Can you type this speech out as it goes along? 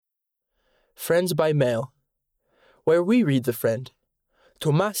Friends by Mail, where we read the friend.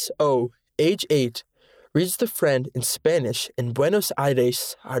 Tomas O., age 8, reads the friend in Spanish in Buenos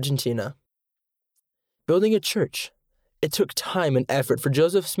Aires, Argentina. Building a church. It took time and effort for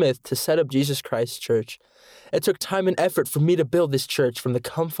Joseph Smith to set up Jesus Christ Church. It took time and effort for me to build this church from the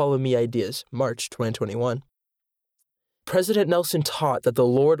Come Follow Me ideas, March 2021. President Nelson taught that the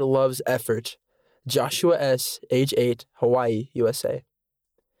Lord loves effort. Joshua S., age 8, Hawaii, USA.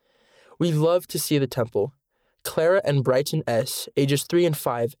 We love to see the temple. Clara and Brighton S., ages 3 and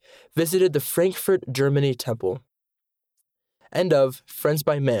 5, visited the Frankfurt, Germany temple. End of Friends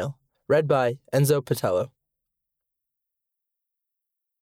by Mail, read by Enzo Patello.